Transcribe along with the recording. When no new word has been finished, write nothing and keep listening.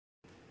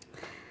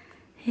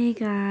Hey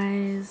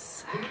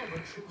guys,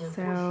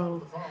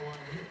 so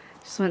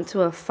just went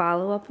to a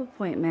follow-up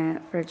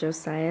appointment for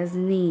Josiah's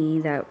knee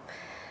that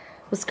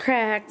was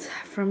cracked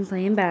from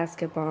playing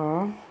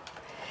basketball.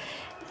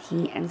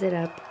 He ended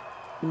up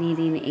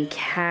needing a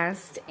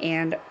cast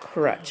and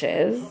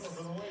crutches.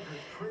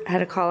 I had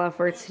to call off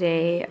work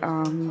today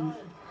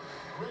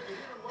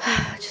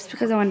just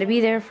because I wanted to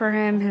be there for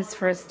him his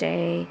first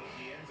day.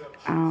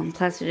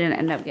 Plus we didn't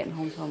end up getting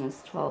home till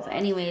almost 12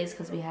 anyways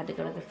because we had to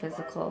go to the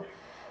physical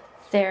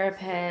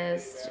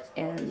therapist,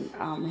 and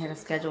we had to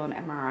schedule an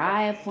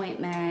MRI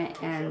appointment,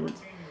 and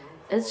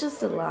it's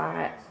just a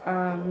lot.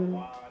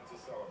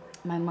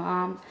 My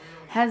mom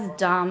has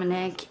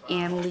Dominic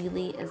and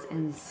Lily is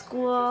in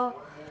school,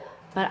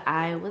 but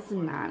I was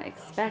not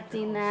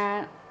expecting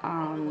that.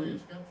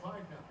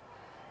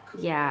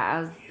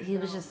 Yeah, he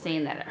was just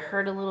saying that it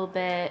hurt a little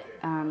bit.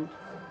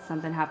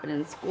 Something happened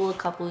in school a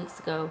couple weeks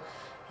ago.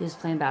 He was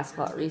playing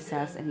basketball at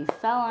recess and he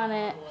fell on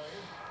it.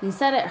 He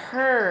said it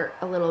hurt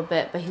a little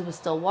bit, but he was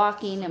still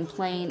walking and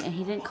playing, and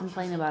he didn't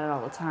complain about it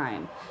all the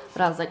time.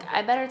 But I was like,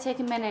 I better take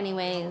him in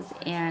anyways,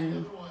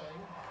 and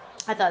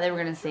I thought they were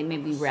going to say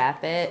maybe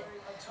wrap it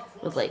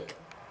with like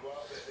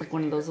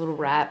one of those little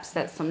wraps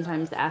that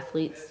sometimes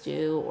athletes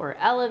do, or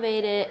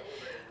elevate it,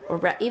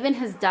 or even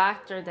his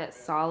doctor that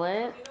saw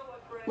it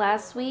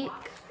last week,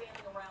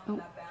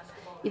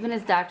 even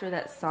his doctor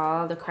that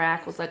saw the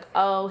crack was like,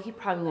 oh, he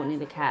probably won't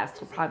need a cast.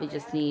 He'll probably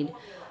just need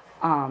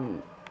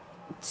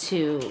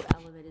to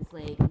elevate his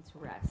leg and to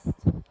rest.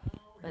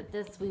 But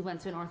we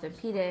went to an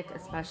orthopedic, a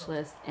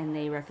specialist, and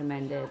they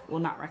recommended, well,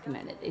 not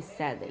recommended, they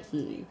said that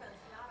he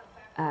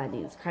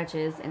needs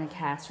crutches and a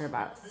cast for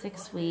about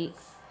 6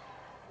 weeks.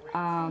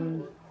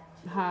 4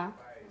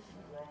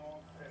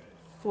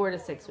 to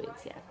 6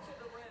 weeks, yeah. I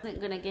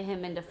wasn't going to get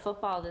him into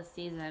football this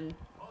season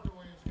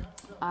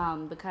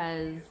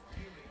because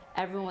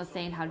everyone was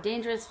saying how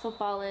dangerous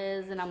football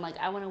is, and I'm like,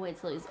 I want to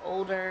wait till he's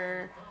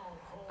older.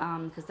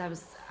 Because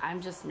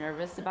I'm just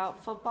nervous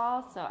about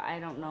football, so I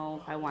don't know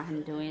if I want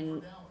him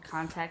doing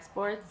contact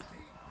sports.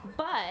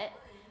 But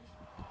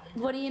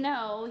what do you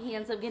know? He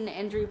ends up getting an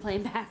injury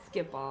playing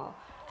basketball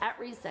at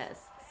recess.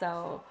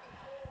 So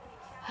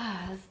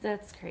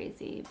that's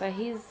crazy. But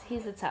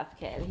he's a tough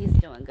kid. He's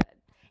doing good,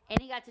 and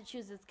he got to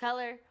choose his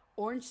color,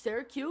 orange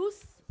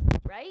Syracuse,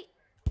 right?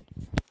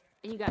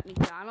 And you got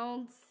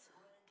McDonald's.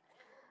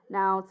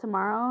 Now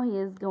tomorrow he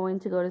is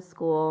going to go to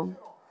school.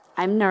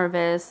 I'm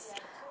nervous.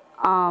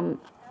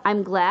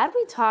 I'm glad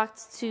we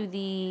talked to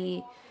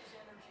the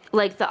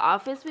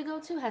office we go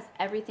to has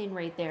everything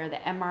right there. The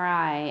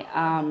MRI,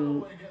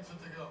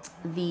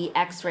 the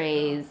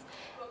x-rays,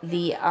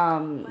 the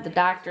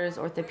doctor's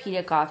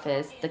orthopedic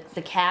office,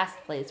 the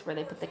cast place where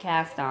they put the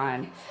cast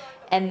on.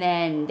 And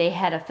then they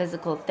had a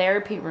physical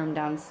therapy room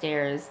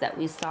downstairs that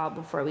we saw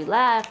before we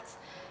left.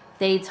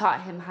 They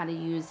taught him how to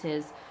use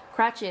his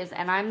crutches,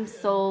 and I'm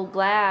so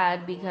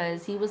glad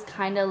because he was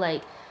kind of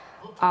like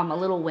a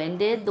little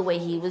winded the way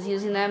he was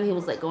using them. He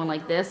was like going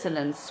like this and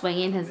then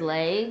swinging his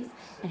legs,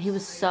 and he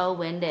was so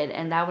winded,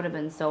 and that would have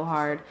been so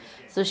hard.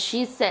 So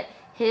she said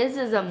his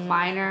is a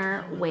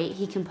minor weight.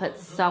 He can put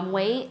some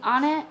weight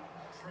on it,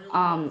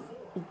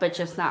 but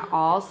just not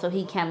all, so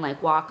he can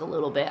like walk a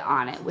little bit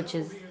on it, which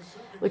is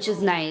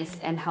nice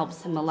and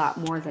helps him a lot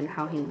more than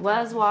how he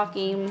was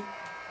walking.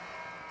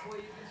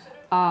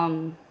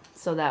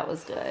 So that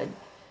was good.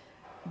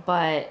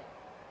 But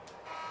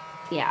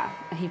yeah,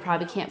 he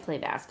probably can't play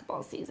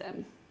basketball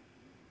season.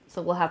 So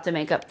we'll have to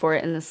make up for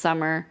it in the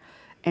summer.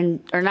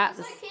 Or not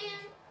this.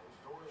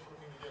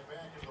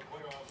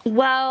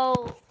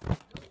 Well,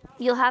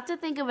 you'll have to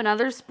think of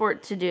another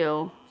sport to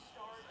do.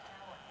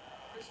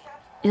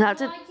 You'll have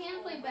to. I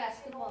can play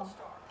basketball.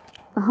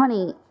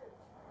 Honey,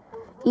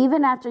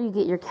 even after you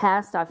get your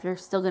cast off, you're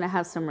still going to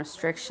have some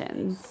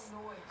restrictions.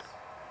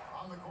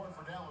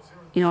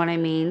 You know what I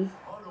mean?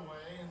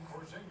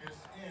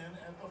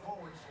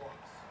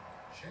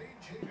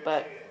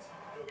 But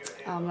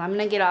I'm going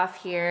to get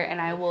off here,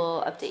 and I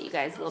will update you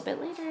guys a little bit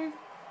later.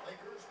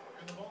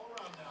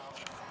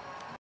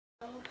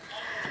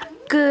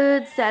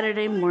 Good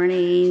Saturday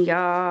morning,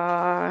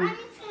 y'all.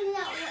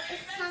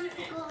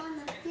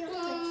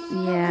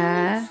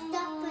 Yeah.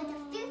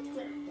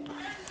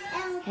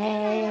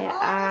 Hey,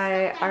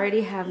 I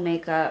already have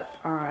makeup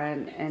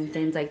on and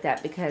things like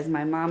that because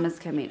my mom is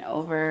coming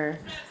over.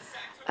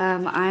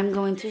 I'm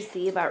going to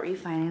see about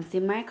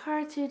refinancing my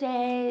car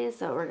today,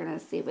 so we're going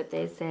to see what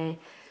they say.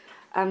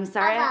 I'm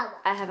sorry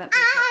I haven't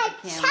picked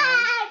up the camera.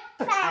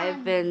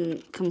 I've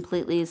been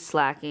completely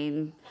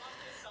slacking.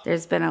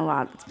 There's been a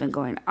lot that's been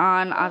going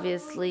on,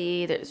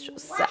 obviously. There's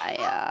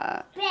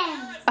Josiah.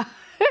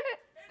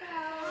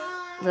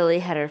 Lily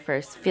had her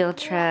first field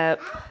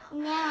trip.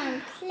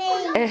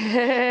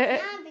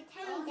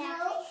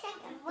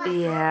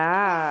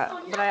 Yeah,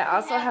 but I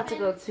also have to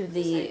go to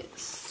the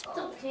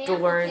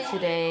store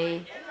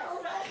today.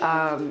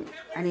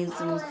 I need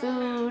some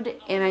food,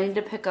 and I need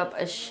to pick up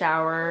a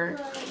shower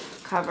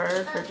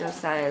cover for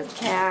Josiah's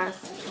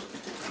cast.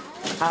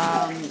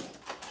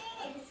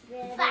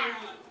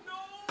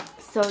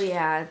 So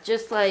yeah,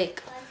 just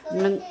like I'm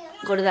gonna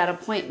go to that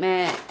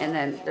appointment, and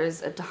then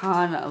there's a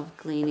ton of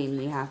cleaning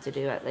we have to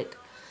do at like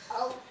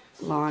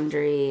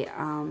laundry.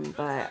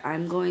 But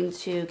I'm going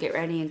to get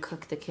ready and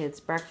cook the kids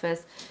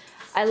breakfast.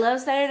 I love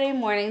Saturday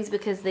mornings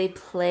because they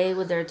play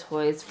with their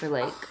toys for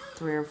like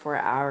 3 or 4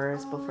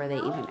 hours before they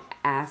even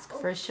ask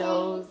for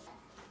shows.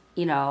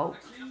 You know,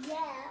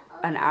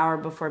 an hour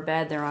before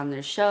bed they're on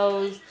their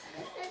shows.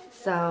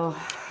 So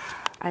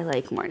I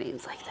like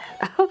mornings like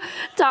that.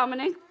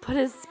 Dominic put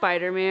his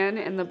Spider-Man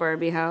in the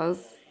Barbie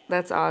house.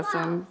 That's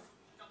awesome.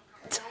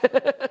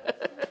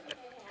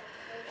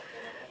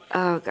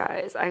 Oh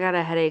guys, I got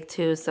a headache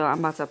too, so I'm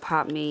about to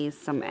pop me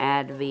some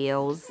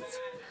Advils.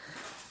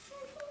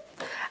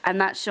 I'm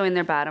not showing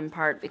their bottom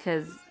part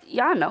because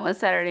y'all know it's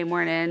Saturday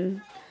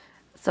morning,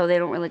 so they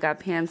don't really got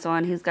pants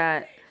on. He's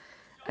got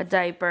a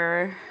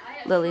diaper.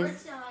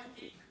 Lily's,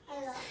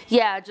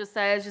 yeah,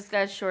 Josiah's just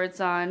got shorts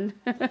on.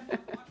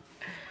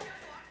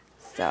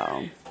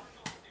 So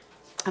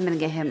I'm gonna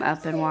get him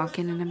up and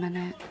walking in a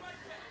minute.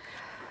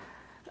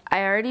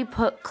 I already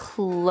put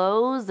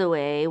clothes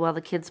away while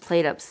the kids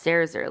played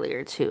upstairs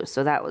earlier too,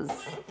 so that was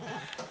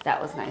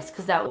nice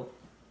because that will.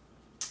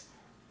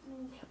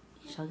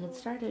 Shall get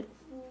started.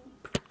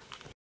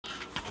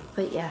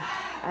 But yeah,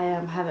 I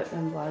haven't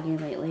been vlogging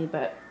lately,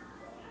 but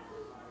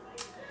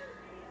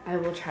I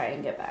will try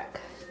and get back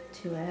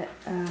to it.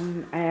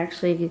 I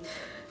actually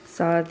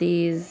saw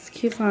these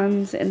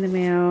coupons in the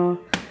mail.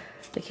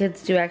 The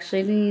kids do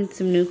actually need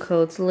some new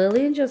coats.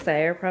 Lily and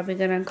Josiah are probably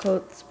good on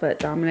coats, but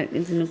Dominic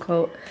needs a new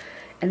coat.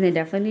 And they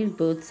definitely need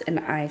boots, and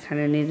I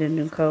kind of need a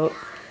new coat.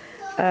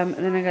 And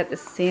then I got the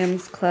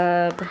Sam's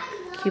Club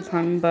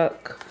coupon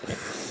book.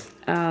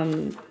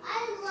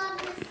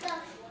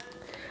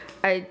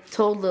 I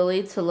told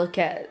Lily to look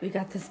at, we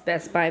got this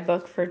Best Buy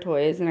book for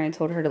toys, and I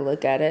told her to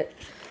look at it.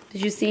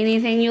 Did you see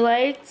anything you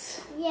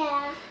liked?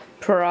 Yeah.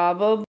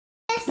 Probably.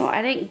 No,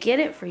 I didn't get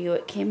it for you.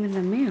 It came in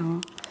the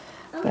mail.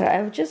 Okay. But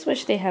I just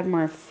wish they had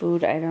more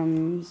food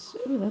items.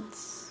 Ooh,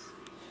 that's...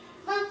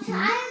 have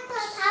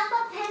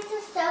a pen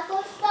to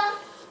circle stuff?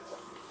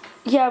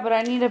 Yeah, but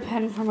I need a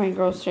pen for my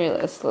grocery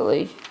list,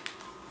 Lily.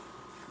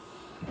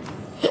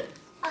 Oh,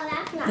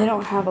 that's not... They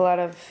don't have a lot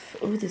of...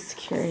 Ooh, this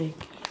Keurig.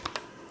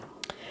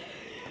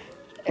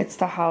 It's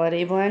the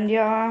holiday blend,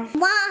 y'all.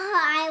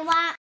 I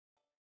want.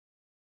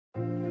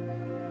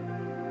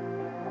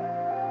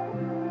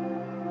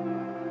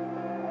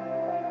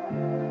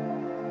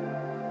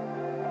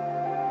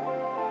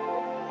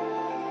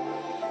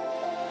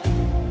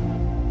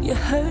 You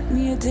hurt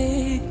me, I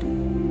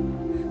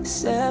did,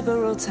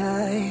 several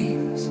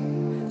times.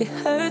 It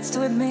hurts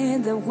to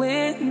admit that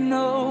we're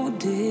no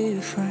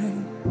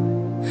different.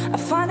 I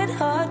find it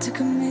hard to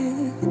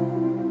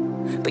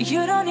commit, but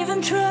you don't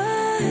even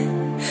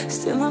try.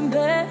 Still I'm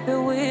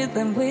better with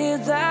than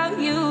without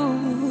you.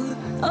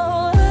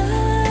 Oh,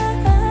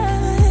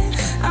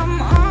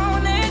 I'm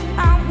on it,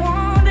 I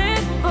want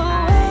it. Oh,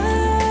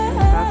 I'm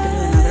about to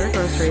do another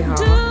grocery haul.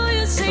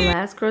 The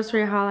last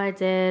grocery haul I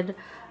did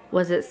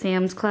was at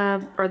Sam's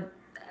Club, or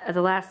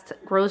the last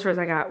groceries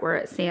I got were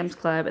at Sam's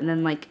Club, and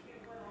then like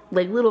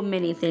little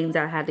mini things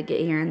I had to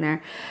get here and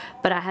there.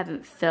 But I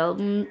haven't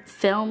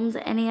filmed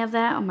any of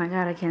that. Oh my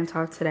god, I can't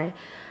talk today.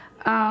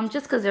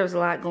 Just because there was a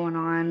lot going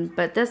on.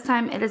 But this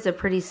time it is a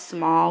pretty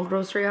small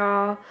grocery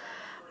haul.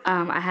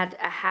 I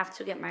have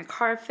to get my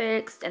car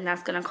fixed, and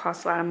that's gonna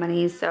cost a lot of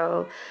money.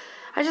 So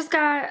I just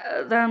got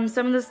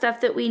some of the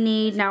stuff that we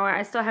need. Now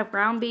I still have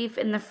ground beef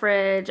in the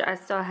fridge. I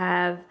still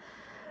have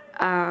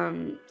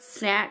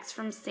snacks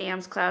from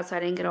Sam's Club, so I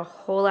didn't get a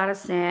whole lot of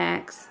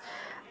snacks.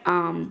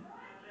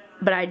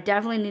 But I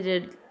definitely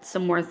needed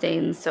some more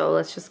things, so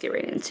let's just get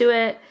right into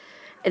it.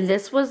 And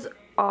this was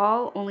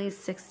all only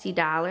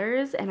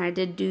 $60, and I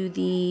did do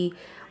the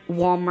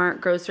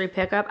Walmart grocery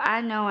pickup. I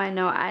know,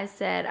 I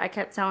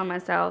kept telling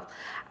myself,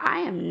 I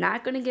am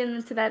not going to get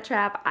into that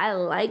trap. I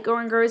like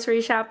going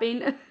grocery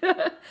shopping.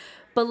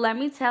 But let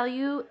me tell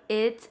you,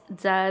 it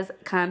does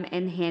come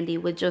in handy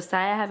with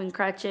Josiah having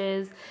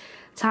crutches,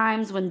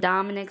 times when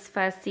Dominic's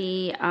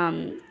fussy,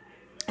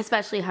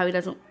 especially how he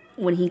doesn't,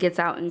 when he gets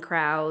out in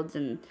crowds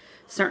and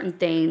certain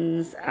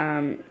things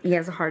he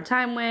has a hard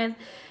time with.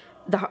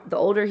 The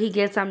older he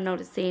gets, I'm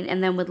noticing.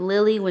 And then with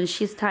Lily, when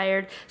she's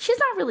tired, she's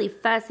not really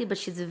fussy, but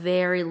she's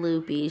very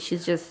loopy.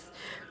 She's just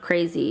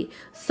crazy.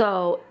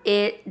 So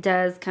it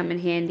does come in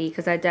handy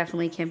because I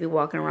definitely can't be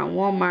walking around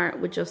Walmart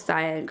with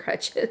Josiah and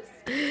crutches.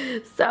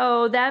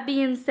 So that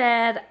being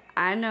said,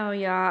 I know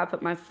y'all, I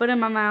put my foot in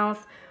my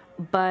mouth,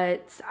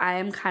 but I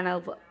am kind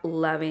of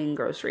loving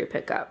grocery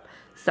pickup.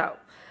 So,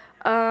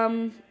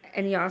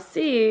 and y'all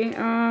see,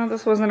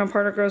 this wasn't a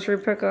part of grocery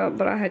pickup,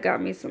 but I had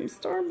got me some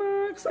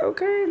Starbucks,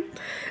 okay?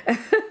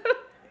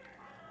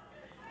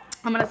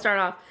 I'm gonna start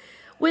off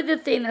with the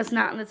thing that's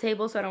not on the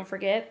table so I don't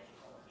forget.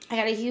 I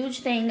got a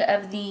huge thing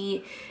of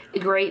the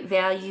Great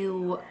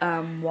Value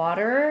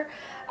water.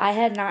 I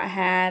had not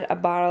had a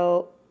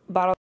bottle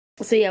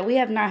So yeah, we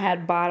have not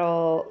had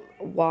bottled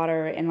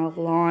water in a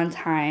long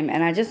time,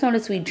 and I just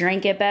noticed we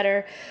drank it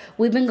better.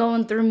 We've been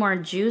going through more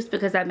juice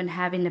because I've been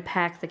having to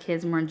pack the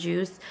kids more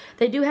juice.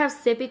 They do have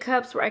sippy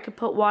cups where I could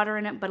put water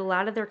in it, but a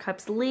lot of their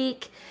cups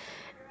leak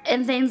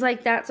and things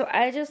like that. So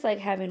I just like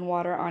having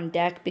water on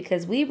deck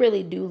because we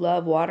really do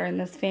love water in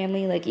this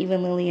family. Like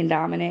even Lily and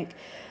Dominic,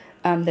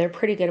 they're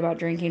pretty good about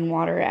drinking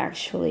water,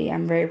 actually.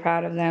 I'm very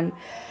proud of them.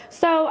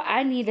 So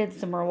I needed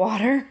some more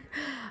water.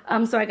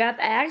 So I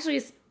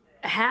actually,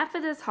 half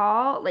of this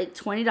haul, like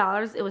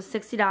 $20, it was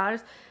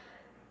 $60.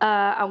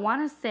 I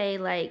want to say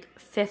like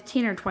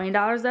 $15 or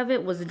 $20 of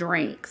it was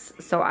drinks.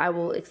 So I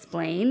will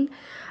explain.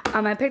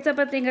 I picked up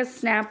a thing of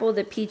Snapple,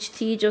 the peach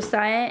tea.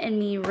 Josiah and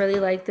me really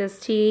like this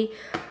tea.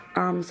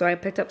 So I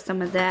picked up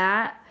some of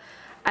that.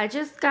 I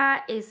just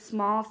got a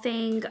small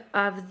thing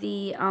of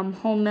the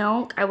whole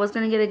milk. I was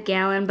going to get a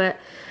gallon, but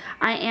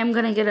I am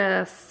going to get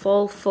a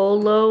full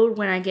load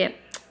when I get,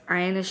 I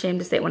ain't ashamed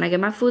to say it, when I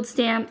get my food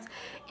stamps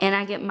and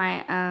I get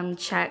my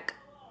check.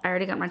 I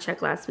already got my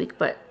check last week,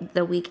 but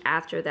the week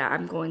after that,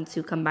 I'm going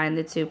to combine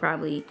the two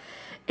probably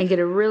and get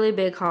a really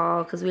big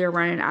haul because we are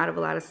running out of a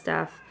lot of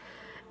stuff.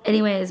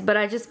 Anyways, but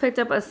I just picked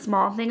up a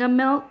small thing of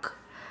milk.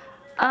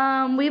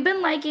 We've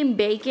been liking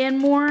bacon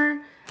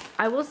more.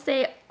 I will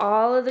say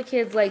all of the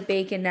kids like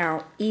bacon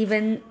now,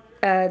 even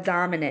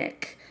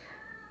Dominic.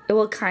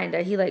 Well,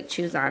 kinda. He like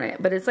chews on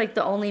it, but it's like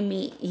the only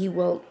meat he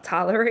will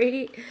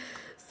tolerate.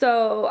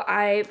 So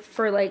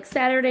for like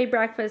Saturday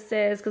breakfasts,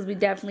 because we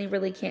definitely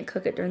really can't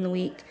cook it during the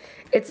week,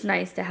 it's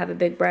nice to have a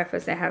big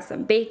breakfast that has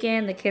some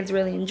bacon. The kids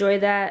really enjoy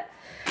that.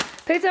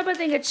 Picked up a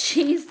thing of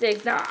cheese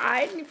sticks. Now,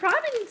 I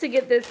probably need to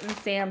get this in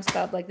Sam's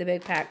Club, like the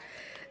big pack.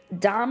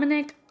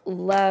 Dominic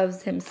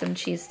loves him some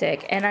cheese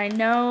stick. And I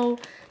know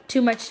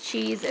too much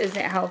cheese isn't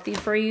healthy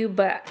for you,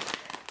 but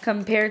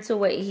compared to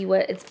what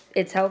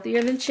it's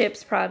healthier than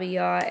chips probably,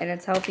 y'all. And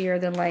it's healthier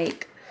than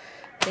like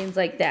things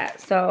like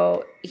that.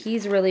 So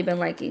he's really been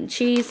liking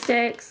cheese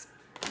sticks.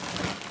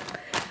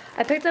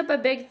 I picked up a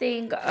big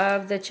thing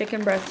of the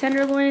chicken breast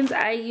tenderloins.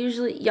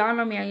 Y'all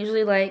know me, I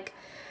usually like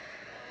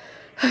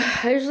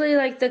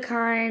the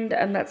kind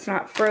that's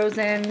not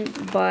frozen,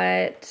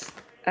 but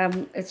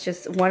it's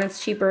just, one,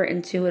 it's cheaper,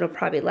 and two, it'll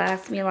probably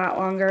last me a lot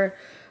longer.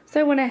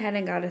 So I went ahead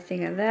and got a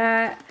thing of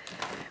that.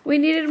 We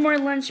needed more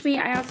lunch meat.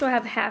 I also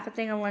have half a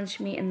thing of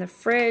lunch meat in the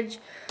fridge.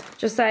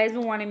 Josiah's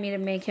been wanting me to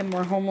make him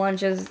more home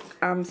lunches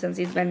since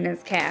he's been in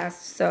his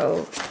cast.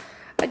 So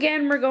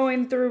again, we're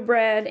going through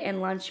bread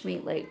and lunch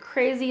meat like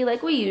crazy,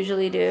 like we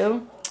usually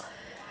do.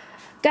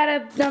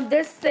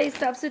 This they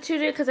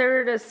substituted because I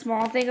ordered a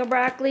small thing of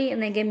broccoli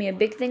and they gave me a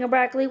big thing of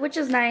broccoli, which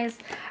is nice.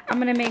 I'm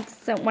going to make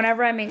some,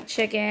 whenever I make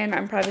chicken,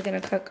 I'm probably going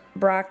to cook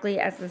broccoli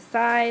as a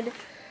side.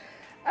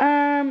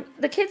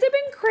 The kids have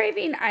been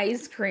craving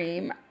ice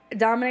cream.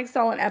 Dominic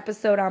saw an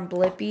episode on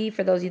Blippi,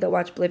 for those of you that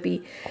watch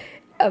Blippi,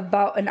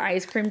 about an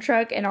ice cream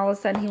truck, and all of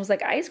a sudden he was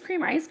like, ice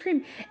cream, ice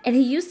cream. And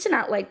he used to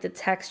not like the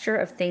texture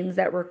of things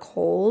that were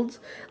cold,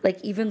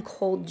 like even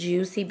cold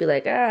juice. He'd be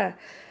like, ah.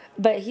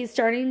 But he's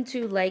starting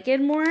to like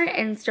it more,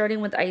 and starting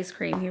with ice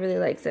cream, he really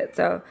likes it.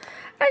 So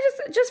I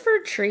just for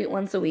a treat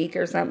once a week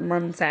or something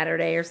on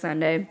Saturday or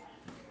Sunday.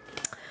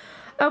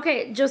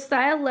 Okay,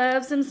 Josiah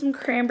loves him some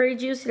cranberry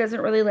juice. He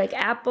doesn't really like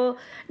apple.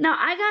 Now,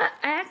 I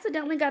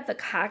accidentally got the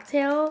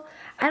cocktail.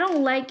 I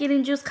don't like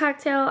getting juice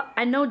cocktail.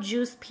 I know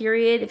juice,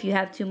 period, if you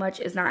have too much,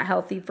 is not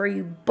healthy for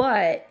you.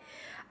 But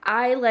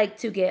I like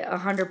to get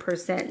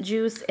 100%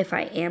 juice if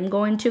I am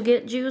going to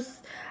get juice.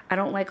 I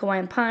don't like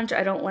Hawaiian Punch.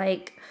 I don't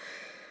like...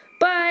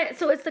 But,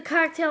 so it's the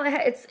cocktail.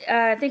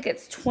 I think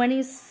it's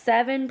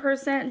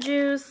 27%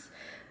 juice.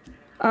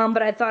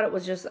 But I thought it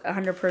was just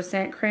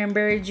 100%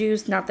 cranberry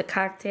juice, not the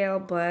cocktail,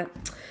 but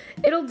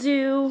it'll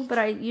do. But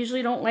I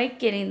usually don't like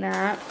getting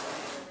that.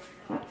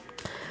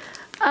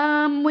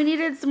 We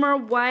needed some more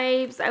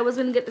wipes. I was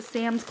going to get the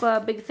Sam's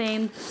Club, big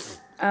thing.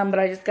 But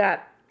I just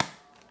got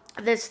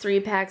this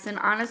 3-packs. And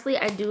honestly,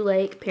 I do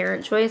like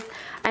Parent Choice.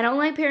 I don't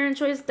like Parent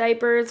Choice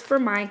diapers for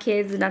my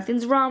kids.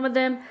 Nothing's wrong with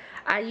them.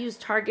 I use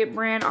Target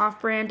brand,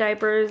 off-brand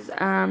diapers.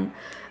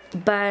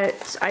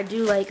 But I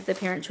do like the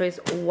Parent Choice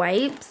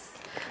wipes.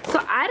 So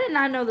I did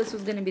not know this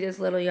was going to be this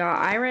little, y'all.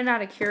 I ran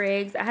out of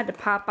Keurigs. I had to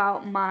pop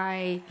out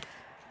my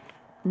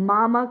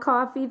mama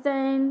coffee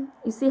thing.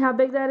 You see how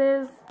big that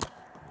is?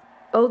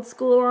 Old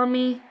school on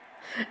me.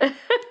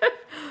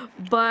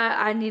 But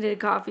I needed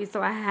coffee,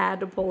 so I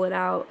had to pull it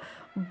out.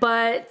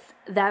 But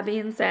that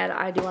being said,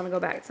 I do want to go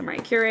back to my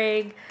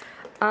Keurig.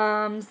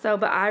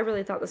 But I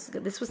really thought this was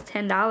good. This was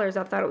 $10.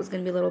 I thought it was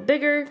going to be a little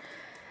bigger.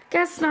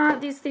 Guess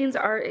not. These things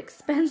are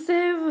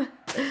expensive.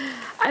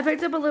 I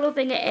picked up a little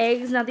thing of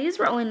eggs. Now, these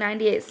were only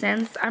 98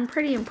 cents. I'm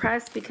pretty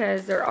impressed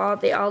because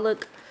they all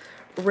look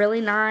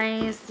really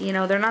nice. You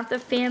know, they're not the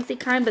fancy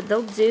kind, but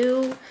they'll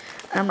do.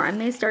 I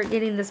may start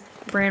getting this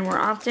brand more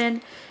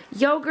often.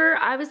 Yogurt,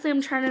 obviously,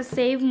 I'm trying to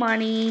save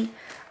money.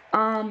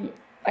 I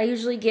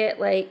usually get,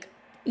 like,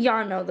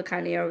 y'all know the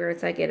kind of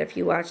yogurts I get if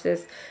you watch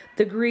this.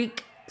 The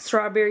Greek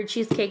strawberry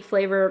cheesecake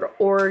flavored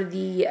or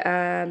the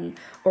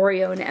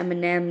Oreo and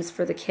M&M's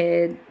for the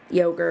kid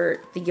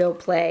yogurt, the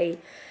Yoplait.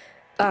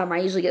 I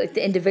usually get like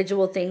the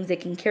individual things they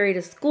can carry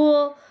to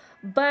school.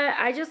 But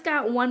I just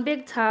got one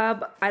big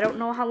tub. I don't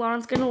know how long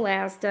it's going to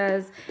last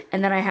us.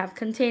 And then I have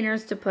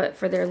containers to put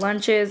for their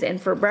lunches and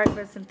for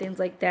breakfast and things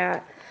like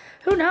that.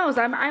 Who knows?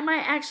 I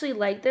might actually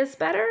like this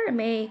better. It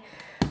may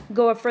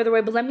go a further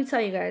way. But let me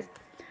tell you guys,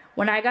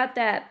 when I got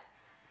that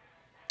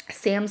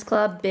Sam's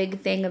Club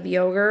big thing of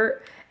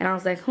yogurt, and I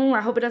was like,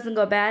 I hope it doesn't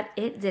go bad.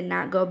 It did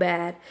not go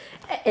bad.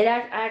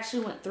 I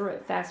actually went through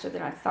it faster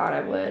than I thought I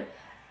would.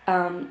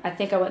 I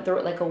think I went through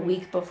it like a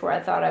week before I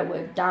thought I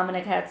would.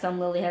 Dominic had some,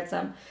 Lily had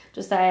some,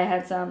 Josiah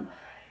had some.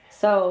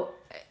 So,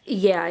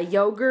 yeah,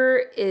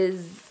 yogurt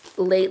is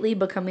lately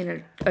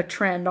becoming a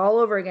trend all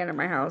over again at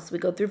my house. We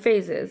go through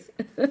phases.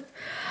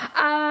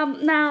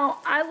 Now,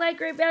 I like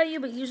Great Value,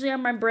 but usually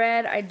on my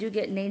bread, I do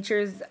get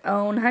Nature's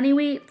Own honey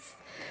wheats.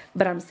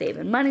 But I'm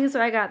saving money,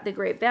 so I got the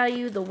Great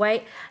Value, the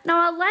white.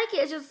 Now, I like it.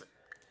 It's just...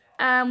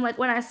 like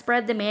when I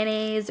spread the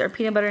mayonnaise or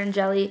peanut butter and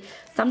jelly,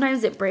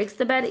 sometimes it breaks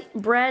the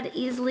bread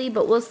easily,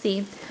 but we'll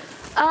see.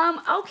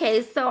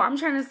 Okay, so I'm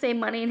trying to save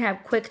money and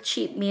have quick,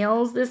 cheap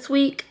meals this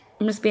week.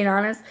 I'm just being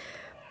honest.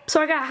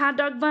 So I got hot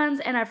dog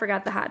buns, and I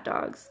forgot the hot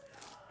dogs.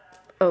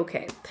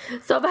 Okay,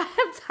 so if I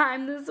have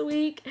time this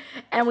week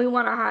and we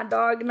want a hot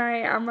dog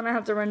night, I'm going to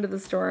have to run to the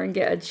store and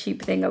get a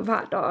cheap thing of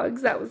hot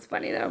dogs. That was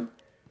funny, though.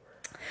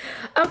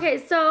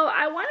 Okay, so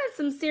I wanted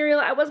some cereal.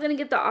 I was going to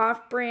get the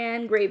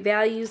off-brand Great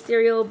Value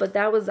cereal, but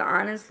that was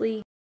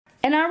honestly...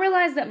 And I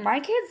realized that my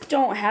kids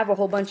don't have a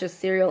whole bunch of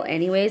cereal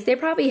anyways. They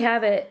probably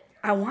have it,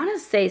 I want to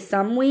say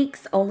some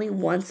weeks, only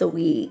once a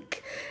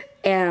week.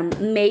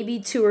 Maybe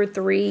 2 or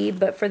 3,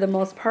 but for the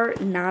most part,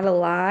 not a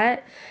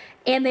lot.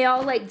 And they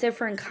all like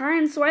different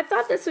kinds, so I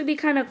thought this would be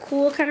kind of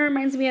cool. Kind of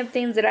reminds me of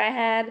things that I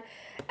had.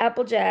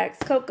 Apple Jacks,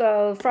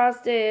 Cocoa,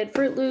 Frosted,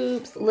 Fruit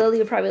Loops. Lily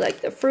would probably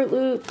like the Fruit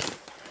Loops.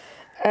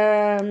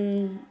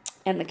 And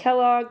the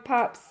Kellogg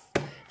Pops.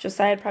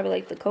 Josiah probably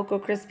like the Cocoa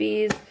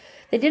Krispies.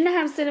 They didn't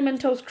have Cinnamon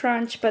Toast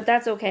Crunch, but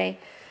that's okay.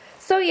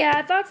 So yeah,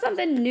 I thought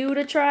something new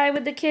to try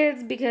with the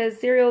kids because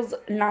cereal's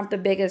not the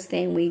biggest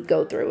thing we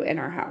go through in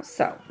our house.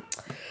 So,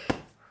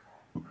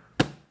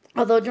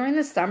 although during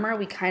the summer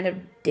we kind of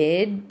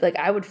did, like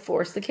I would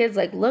force the kids,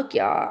 like, look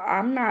y'all,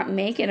 I'm not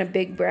making a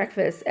big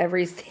breakfast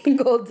every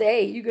single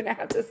day. You're gonna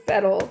have to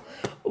settle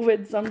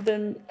with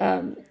something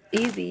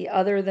easy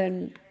other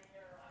than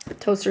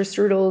toaster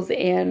strudels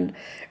and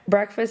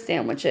breakfast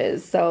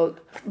sandwiches. So,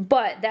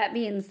 but that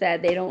being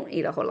said, they don't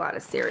eat a whole lot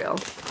of cereal.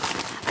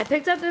 I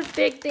picked up this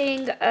big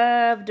thing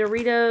of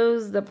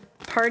Doritos, the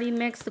party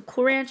mix, the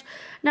Cool Ranch.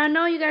 Now, I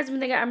know you guys have been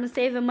thinking I'm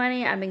saving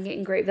money. I've been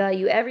getting Great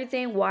Value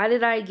everything. Why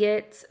did I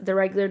get the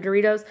regular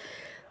Doritos?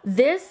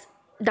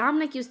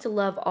 Dominic used to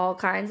love all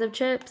kinds of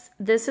chips.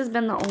 This has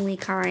been the only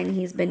kind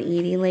he's been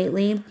eating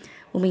lately.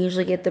 When we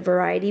usually get the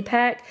variety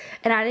pack.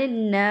 And I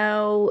didn't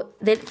know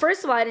that,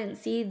 first of all, I didn't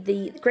see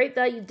the Great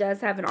Value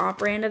does have an off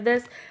brand of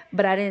this,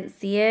 but I didn't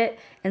see it.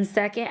 And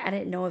second, I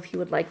didn't know if he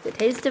would like the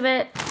taste of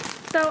it.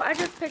 So I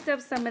just picked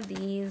up some of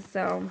these.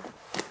 So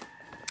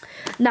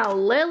now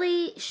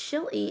Lily,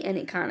 she'll eat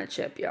any kind of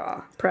chip,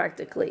 y'all,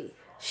 practically.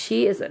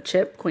 She is a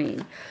chip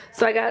queen.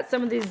 So I got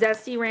some of these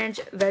Zesty Ranch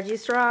veggie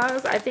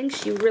straws. I think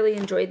she would really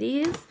enjoy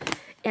these.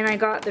 And I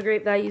got the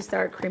Great Value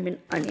Sour Cream and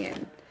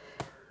Onion.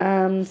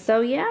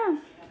 So yeah,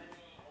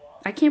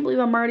 I can't believe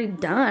I'm already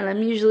done.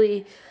 I'm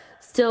usually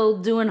still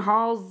doing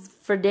hauls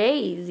for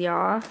days,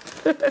 y'all.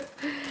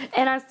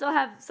 And I still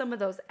have some of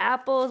those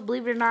apples.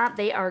 Believe it or not,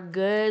 they are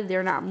good.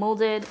 They're not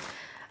molded.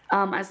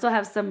 I still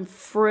have some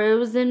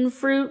frozen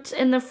fruit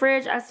in the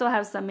fridge. I still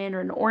have some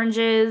mandarin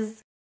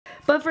oranges.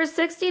 But for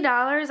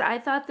 $60, I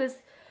thought this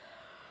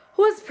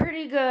was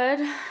pretty good.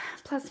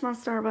 Plus my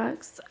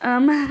Starbucks.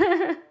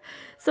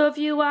 So if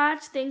you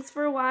watch, thanks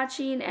for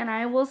watching, and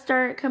I will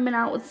start coming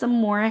out with some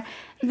more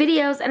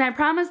videos. And I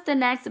promise the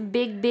next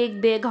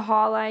big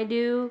haul I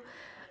do,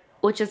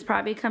 which is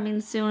probably coming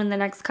soon in the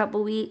next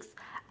couple weeks,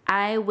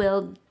 I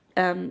will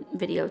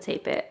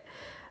videotape it.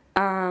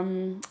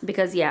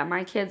 Because yeah,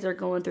 my kids are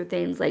going through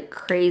things like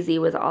crazy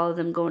with all of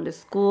them going to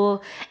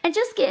school and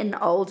just getting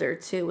older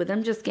too. With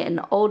them just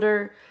getting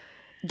older,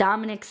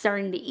 Dominic's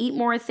starting to eat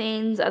more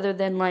things other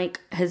than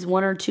like his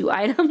 1 or 2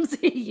 items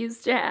he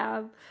used to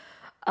have.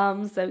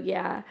 So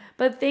yeah,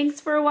 but thanks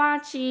for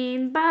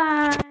watching.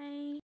 Bye.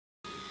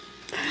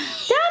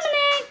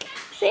 Dominic,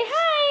 say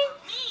hi.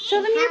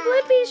 Show them your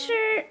Blippi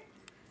shirt.